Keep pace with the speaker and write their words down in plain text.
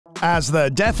As the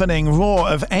deafening roar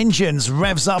of engines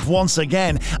revs up once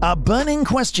again, a burning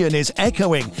question is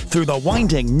echoing through the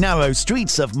winding, narrow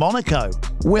streets of Monaco.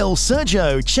 Will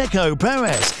Sergio Checo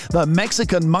Perez, the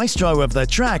Mexican maestro of the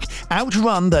track,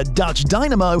 outrun the Dutch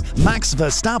dynamo Max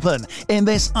Verstappen in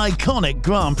this iconic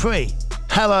Grand Prix?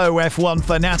 Hello F1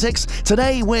 fanatics!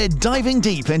 Today we're diving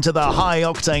deep into the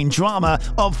high-octane drama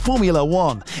of Formula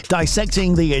One,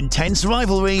 dissecting the intense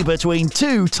rivalry between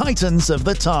two titans of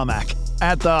the tarmac.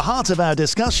 At the heart of our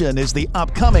discussion is the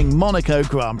upcoming Monaco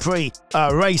Grand Prix,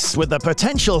 a race with the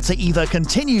potential to either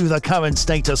continue the current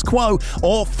status quo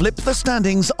or flip the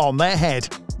standings on their head.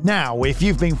 Now, if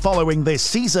you've been following this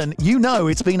season, you know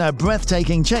it's been a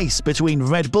breathtaking chase between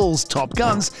Red Bull's top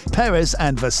guns, Perez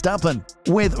and Verstappen.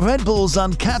 With Red Bull's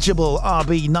uncatchable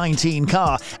RB19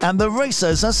 car and the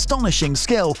racers' astonishing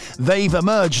skill, they've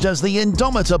emerged as the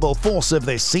indomitable force of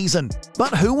this season.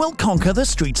 But who will conquer the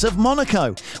streets of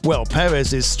Monaco? Will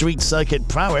Perez's street circuit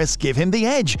prowess give him the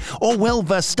edge, or will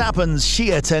Verstappen's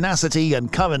sheer tenacity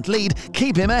and current lead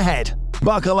keep him ahead?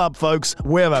 Buckle up, folks,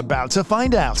 we're about to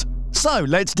find out. So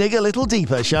let's dig a little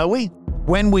deeper, shall we?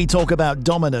 When we talk about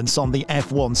dominance on the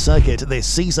F1 circuit this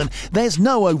season, there's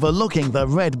no overlooking the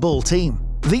Red Bull team.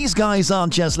 These guys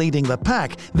aren't just leading the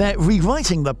pack, they're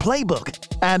rewriting the playbook.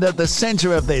 And at the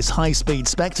center of this high-speed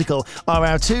spectacle are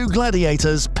our two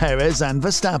gladiators, Perez and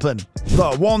Verstappen.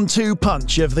 The 1-2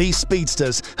 punch of these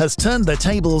speedsters has turned the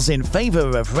tables in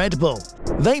favor of Red Bull.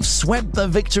 They've swept the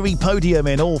victory podium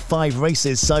in all 5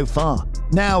 races so far.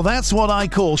 Now that's what I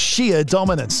call sheer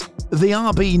dominance. The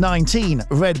RB19,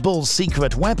 Red Bull's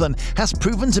secret weapon, has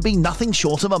proven to be nothing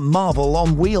short of a marvel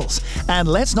on wheels. And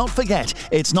let's not forget,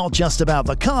 it's not just about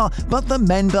the car, but the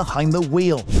men behind the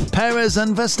wheel. Perez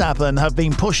and Verstappen have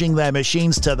been pushing their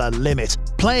machines to the limit,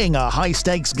 playing a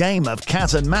high-stakes game of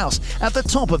cat and mouse at the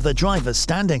top of the drivers'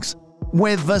 standings.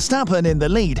 With Verstappen in the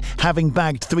lead, having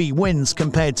bagged 3 wins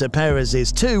compared to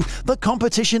Perez's 2, the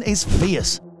competition is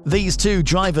fierce. These two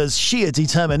drivers' sheer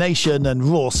determination and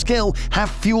raw skill have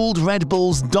fueled Red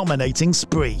Bull's dominating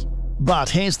spree. But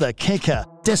here's the kicker.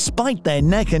 Despite their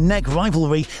neck-and-neck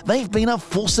rivalry, they've been a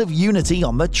force of unity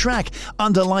on the track,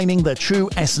 underlining the true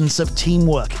essence of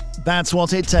teamwork. That's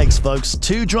what it takes, folks.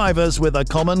 2 drivers with a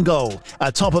common goal,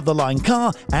 a top-of-the-line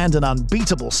car and an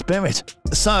unbeatable spirit.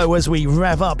 So as we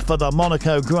rev up for the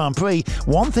Monaco Grand Prix,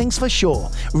 one thing's for sure,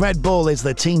 Red Bull is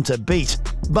the team to beat.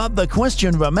 But the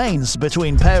question remains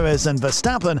between Perez and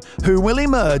Verstappen, who will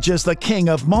emerge as the king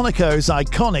of Monaco's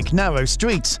iconic narrow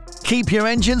streets. Keep your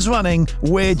engines running,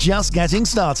 we're just getting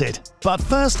started. But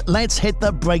first, let's hit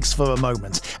the brakes for a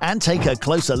moment and take a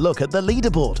closer look at the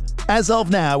leaderboard. As of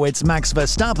now, it's Max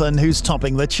Verstappen who's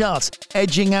topping the charts,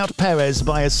 edging out Perez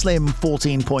by a slim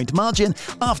 14-point margin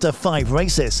after 5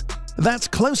 races. That's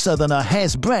closer than a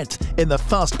hair's breadth in the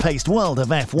fast-paced world of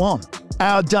F1.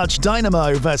 Our Dutch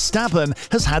dynamo Verstappen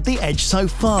has had the edge so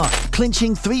far,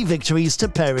 clinching 3 victories to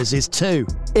Perez's 2.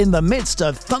 In the midst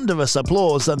of thunderous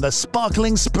applause and the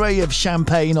sparkling spray of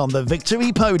champagne on the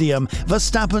victory podium,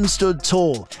 Verstappen stood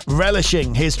tall,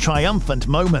 relishing his triumphant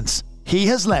moments. He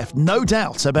has left no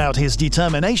doubt about his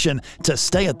determination to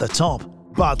stay at the top.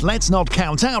 But let's not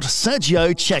count out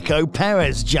Sergio Checo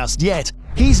Perez just yet.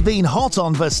 He's been hot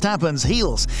on Verstappen's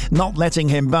heels, not letting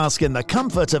him bask in the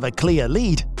comfort of a clear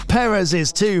lead.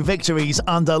 Perez's 2 victories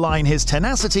underline his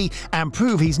tenacity and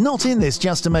prove he's not in this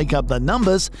just to make up the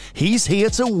numbers, he's here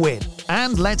to win.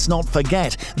 And let's not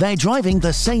forget, they're driving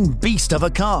the same beast of a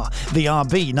car, the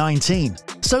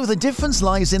RB19. So the difference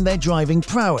lies in their driving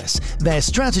prowess, their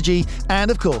strategy,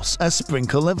 and of course, a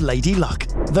sprinkle of lady luck.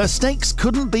 The stakes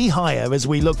couldn't be higher as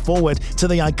we look forward to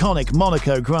the iconic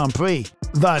Monaco Grand Prix.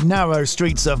 The narrow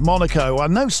streets of Monaco are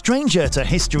no stranger to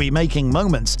history-making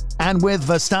moments, and with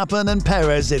Verstappen and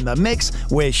Perez in the mix,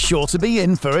 we're sure to be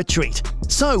in for a treat.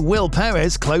 So will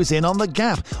Perez close in on the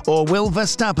gap, or will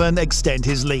Verstappen extend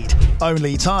his lead?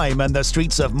 Only time and the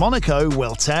streets of Monaco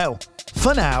will tell.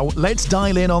 For now, let's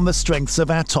dial in on the strengths of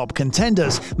our top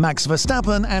contenders, Max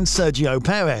Verstappen and Sergio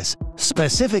Perez,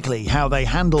 specifically how they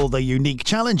handle the unique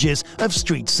challenges of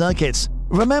street circuits.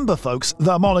 Remember folks,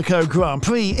 the Monaco Grand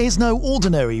Prix is no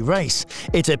ordinary race.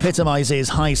 It epitomizes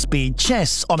high-speed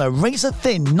chess on a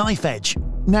razor-thin knife edge.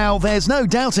 Now, there's no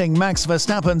doubting Max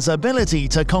Verstappen's ability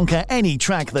to conquer any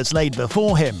track that's laid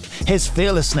before him. His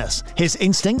fearlessness, his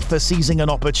instinct for seizing an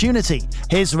opportunity,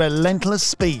 his relentless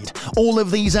speed, all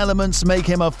of these elements make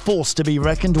him a force to be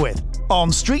reckoned with.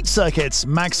 On street circuits,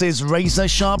 Max's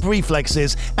razor-sharp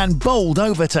reflexes and bold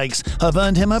overtakes have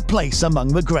earned him a place among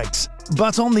the greats.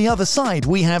 But on the other side,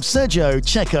 we have Sergio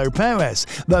Checo Perez,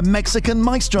 the Mexican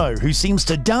maestro who seems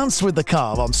to dance with the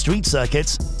car on street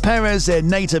circuits. Perez's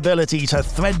innate ability to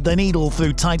thread the needle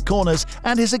through tight corners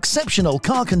and his exceptional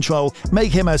car control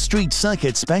make him a street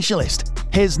circuit specialist.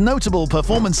 His notable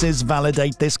performances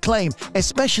validate this claim,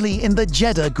 especially in the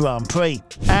Jeddah Grand Prix.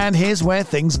 And here's where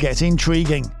things get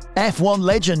intriguing. F1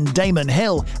 legend Damon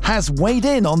Hill has weighed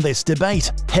in on this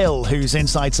debate. Hill, whose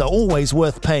insights are always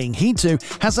worth paying heed to,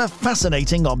 has a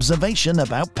fascinating observation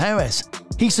about Perez.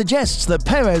 He suggests that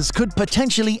Perez could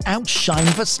potentially outshine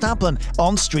Verstappen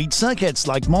on street circuits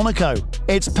like Monaco.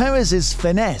 It's Perez's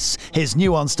finesse, his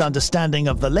nuanced understanding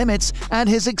of the limits, and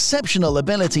his exceptional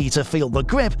ability to feel the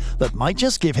grip that might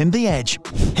just give him the edge.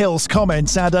 Hill's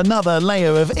comments add another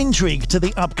layer of intrigue to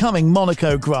the upcoming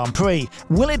Monaco Grand Prix.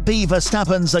 Will it be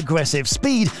Verstappen's aggressive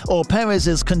speed or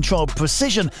Perez's controlled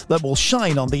precision that will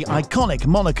shine on the iconic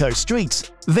Monaco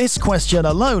streets? This question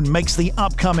alone makes the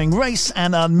upcoming race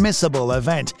an unmissable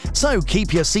event, so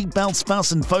keep your seatbelts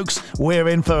fastened, folks. We're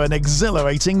in for an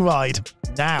exhilarating ride.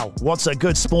 Now, what's a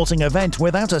good sporting event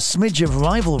without a smidge of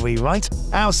rivalry, right?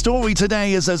 Our story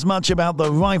today is as much about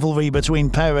the rivalry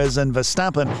between Perez and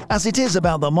Verstappen as it is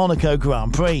about the Monaco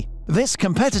Grand Prix. This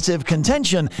competitive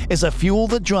contention is a fuel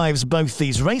that drives both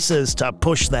these racers to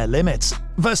push their limits.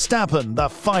 Verstappen, the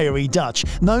fiery Dutch,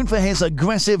 known for his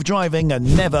aggressive driving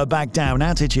and never-back-down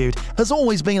attitude, has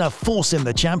always been a force in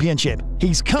the championship.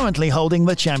 He's currently holding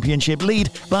the championship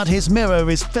lead, but his mirror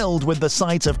is filled with the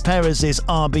sight of Perez's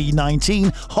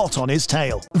RB19 hot on his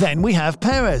tail. Then we have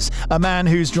Perez, a man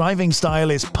whose driving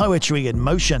style is poetry in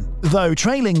motion. Though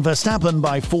trailing Verstappen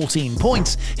by 14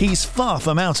 points, he's far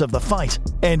from out of the fight.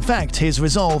 In fact, his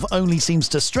resolve only seems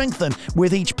to strengthen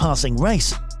with each passing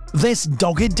race. This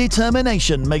dogged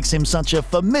determination makes him such a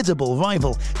formidable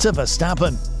rival to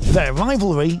Verstappen. Their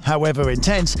rivalry, however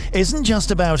intense, isn't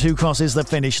just about who crosses the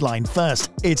finish line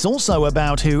first. It's also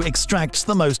about who extracts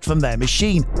the most from their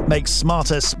machine, makes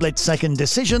smarter split-second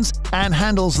decisions, and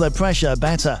handles the pressure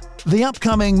better. The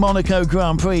upcoming Monaco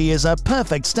Grand Prix is a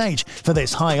perfect stage for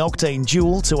this high-octane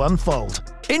duel to unfold.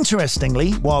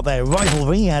 Interestingly, while their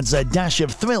rivalry adds a dash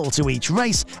of thrill to each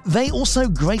race, they also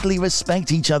greatly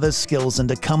respect each other's skills and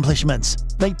accomplishments.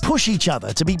 They push each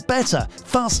other to be better,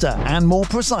 faster, and more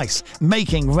precise,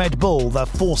 making Red Bull the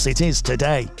force it is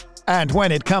today. And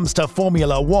when it comes to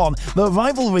Formula One, the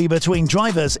rivalry between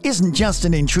drivers isn't just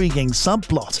an intriguing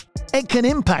subplot. It can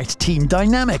impact team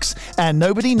dynamics, and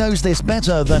nobody knows this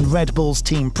better than Red Bull's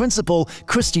team principal,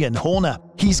 Christian Horner.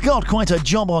 He's got quite a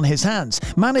job on his hands,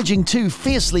 managing two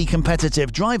fiercely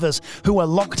competitive drivers who are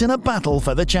locked in a battle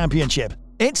for the championship.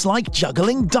 It's like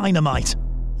juggling dynamite.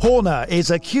 Horner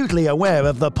is acutely aware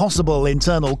of the possible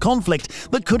internal conflict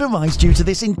that could arise due to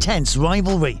this intense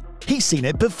rivalry. He's seen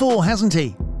it before, hasn't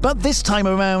he? But this time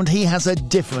around, he has a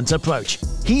different approach.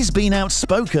 He's been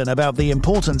outspoken about the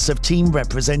importance of team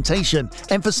representation,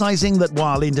 emphasizing that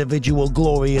while individual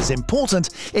glory is important,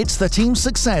 it's the team's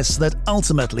success that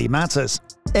ultimately matters.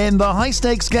 In the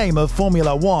high-stakes game of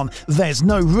Formula One, there's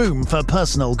no room for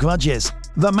personal grudges.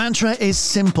 The mantra is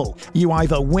simple: you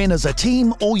either win as a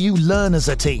team or you learn as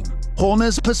a team.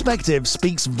 Horner's perspective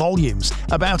speaks volumes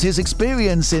about his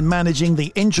experience in managing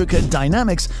the intricate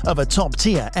dynamics of a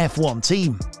top-tier F1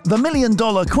 team. The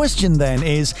million-dollar question then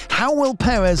is, how will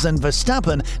Perez and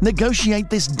Verstappen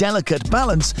negotiate this delicate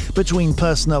balance between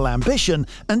personal ambition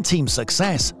and team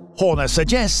success? Horner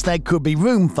suggests there could be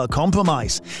room for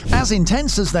compromise. As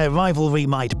intense as their rivalry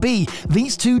might be,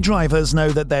 these two drivers know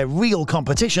that their real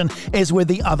competition is with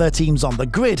the other teams on the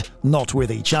grid, not with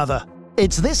each other.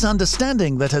 It's this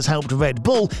understanding that has helped Red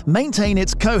Bull maintain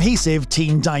its cohesive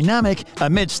team dynamic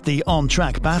amidst the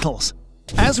on-track battles.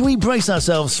 As we brace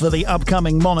ourselves for the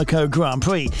upcoming Monaco Grand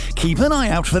Prix, keep an eye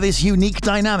out for this unique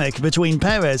dynamic between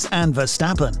Perez and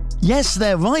Verstappen. Yes,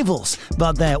 they're rivals,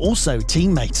 but they're also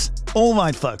teammates.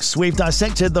 Alright folks, we've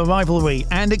dissected the rivalry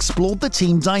and explored the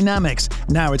team dynamics.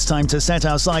 Now it's time to set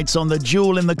our sights on the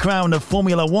jewel in the crown of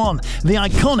Formula One, the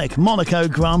iconic Monaco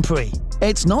Grand Prix.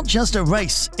 It's not just a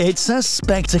race, it's a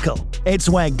spectacle. It's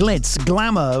where glitz,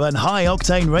 glamour, and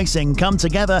high-octane racing come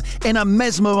together in a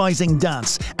mesmerizing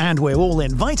dance, and we're all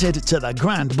invited to the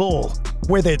Grand Ball.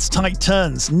 With its tight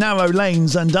turns, narrow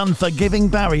lanes, and unforgiving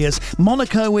barriers,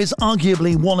 Monaco is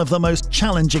arguably one of the most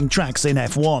challenging tracks in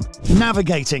F1.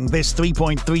 Navigating this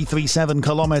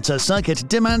 3.337-kilometer circuit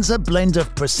demands a blend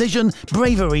of precision,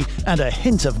 bravery, and a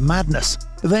hint of madness.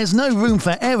 There's no room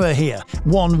for error here.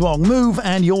 One wrong move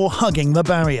and you're hugging the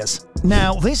barriers.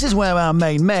 Now, this is where our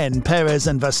main men, Perez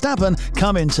and Verstappen,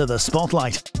 come into the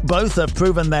spotlight. Both have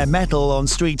proven their mettle on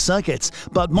street circuits,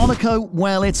 but Monaco,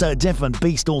 well, it's a different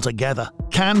beast altogether.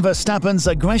 Can Verstappen's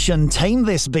aggression tame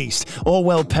this beast, or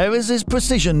will Perez's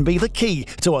precision be the key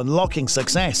to unlocking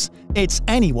success? It's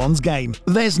anyone's game.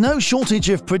 There's no shortage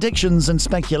of predictions and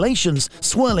speculations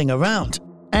swirling around.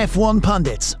 F1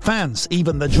 pundits, fans,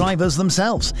 even the drivers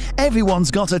themselves.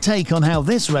 Everyone's got a take on how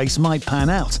this race might pan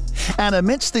out. And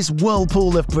amidst this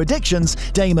whirlpool of predictions,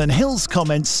 Damon Hill's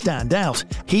comments stand out.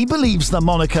 He believes the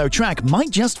Monaco track might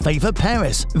just favour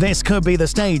Perez. This could be the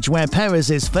stage where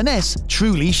Perez's finesse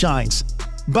truly shines.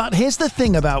 But here's the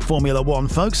thing about Formula One,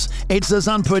 folks. It's as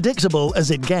unpredictable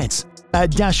as it gets. A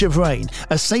dash of rain,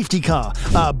 a safety car,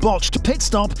 a botched pit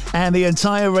stop, and the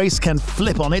entire race can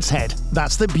flip on its head.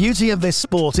 That's the beauty of this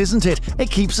sport, isn't it? It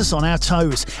keeps us on our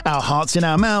toes, our hearts in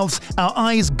our mouths, our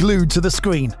eyes glued to the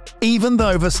screen. Even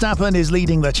though Verstappen is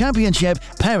leading the championship,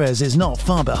 Perez is not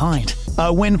far behind.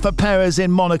 A win for Perez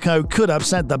in Monaco could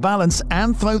upset the balance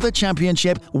and throw the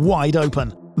championship wide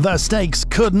open. The stakes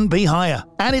couldn't be higher.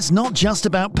 And it's not just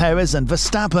about Perez and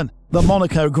Verstappen. The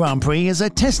Monaco Grand Prix is a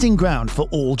testing ground for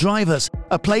all drivers,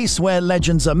 a place where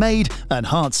legends are made and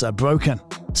hearts are broken.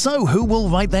 So who will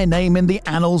write their name in the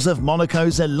annals of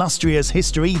Monaco's illustrious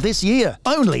history this year?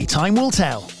 Only time will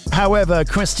tell. However,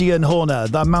 Christian Horner,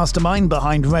 the mastermind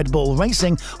behind Red Bull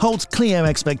Racing, holds clear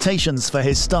expectations for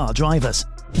his star drivers.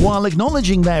 While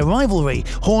acknowledging their rivalry,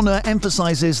 Horner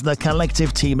emphasizes the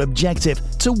collective team objective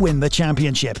to win the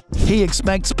championship. He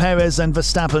expects Perez and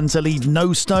Verstappen to leave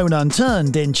no stone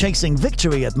unturned in chasing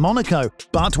victory at Monaco,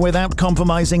 but without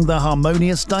compromising the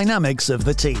harmonious dynamics of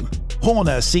the team.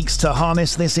 Horner seeks to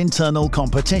harness this internal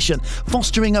competition,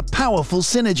 fostering a powerful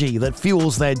synergy that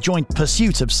fuels their joint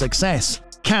pursuit of success.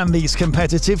 Can these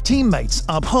competitive teammates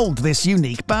uphold this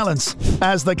unique balance?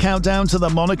 As the countdown to the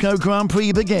Monaco Grand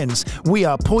Prix begins, we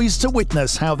are poised to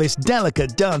witness how this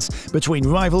delicate dance between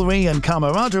rivalry and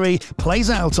camaraderie plays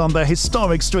out on the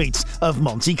historic streets of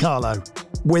Monte Carlo.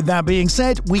 With that being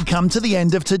said, we come to the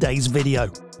end of today's video.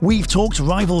 We've talked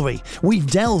rivalry, we've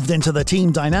delved into the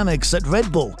team dynamics at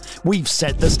Red Bull, we've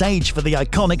set the stage for the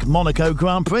iconic Monaco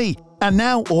Grand Prix, and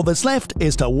now all that's left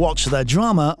is to watch the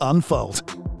drama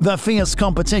unfold. The fierce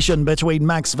competition between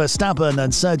Max Verstappen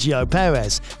and Sergio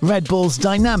Perez, Red Bull's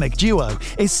dynamic duo,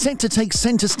 is set to take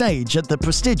center stage at the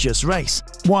prestigious race.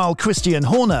 While Christian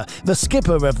Horner, the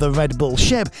skipper of the Red Bull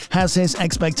ship, has his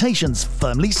expectations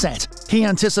firmly set. He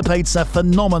anticipates a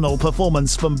phenomenal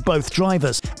performance from both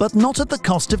drivers, but not at the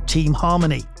cost of team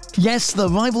harmony. Yes, the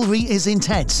rivalry is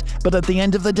intense, but at the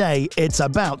end of the day, it's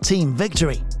about team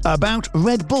victory, about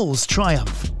Red Bull's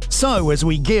triumph. So, as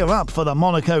we gear up for the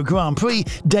Monaco Grand Prix,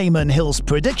 Damon Hill's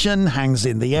prediction hangs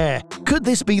in the air. Could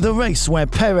this be the race where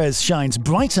Perez shines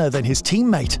brighter than his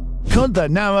teammate? Could the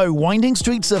narrow, winding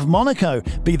streets of Monaco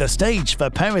be the stage for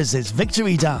Perez's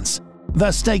victory dance?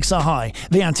 The stakes are high,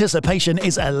 the anticipation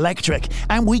is electric,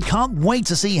 and we can't wait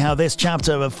to see how this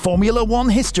chapter of Formula One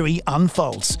history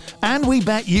unfolds. And we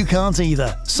bet you can't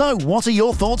either. So what are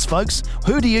your thoughts, folks?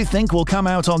 Who do you think will come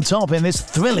out on top in this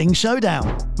thrilling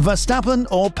showdown? Verstappen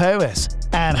or Perez?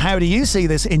 And how do you see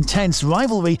this intense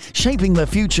rivalry shaping the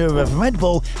future of Red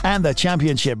Bull and the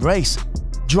championship race?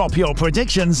 Drop your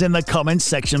predictions in the comments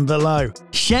section below.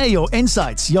 Share your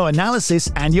insights, your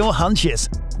analysis, and your hunches.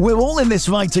 We're all in this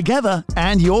ride together,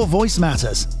 and your voice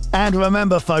matters. And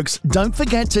remember, folks, don't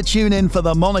forget to tune in for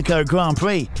the Monaco Grand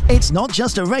Prix. It's not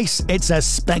just a race, it's a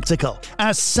spectacle,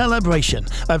 a celebration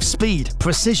of speed,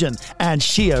 precision, and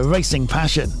sheer racing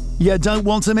passion. You don't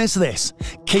want to miss this.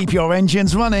 Keep your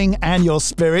engines running and your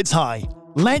spirits high.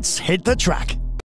 Let's hit the track.